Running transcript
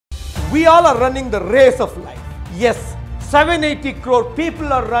We all are running the race of life. Yes, 780 crore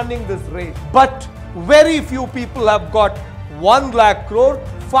people are running this race, but very few people have got 1 lakh crore,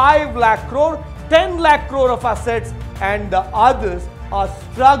 5 lakh crore, 10 lakh crore of assets, and the others are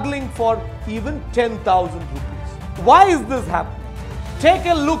struggling for even 10,000 rupees. Why is this happening? Take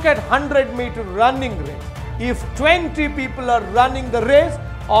a look at 100-meter running race. If 20 people are running the race,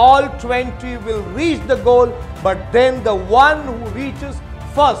 all 20 will reach the goal, but then the one who reaches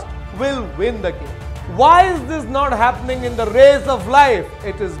first will win the game. Why is this not happening in the race of life?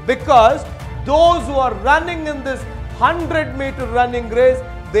 It is because those who are running in this 100-meter running race,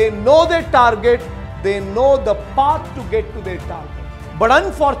 they know their target, they know the path to get to their target. But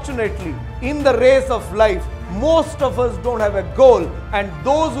unfortunately, in the race of life, most of us don't have a goal, and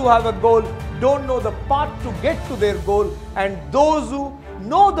those who have a goal don't know the path to get to their goal, and those who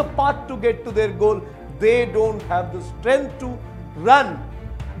know the path to get to their goal, they don't have the strength to run.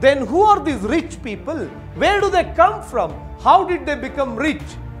 Then who are these rich people? Where do they come from? How did they become rich?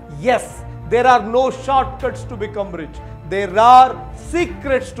 Yes, there are no shortcuts to become rich. There are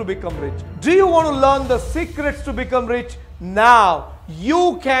secrets to become rich. Do you want to learn the secrets to become rich? Now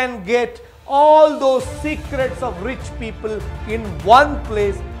you can get all those secrets of rich people in one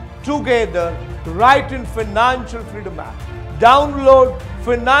place together, right in Financial Freedom app. Download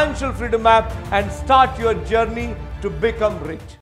Financial Freedom app and start your journey to become rich.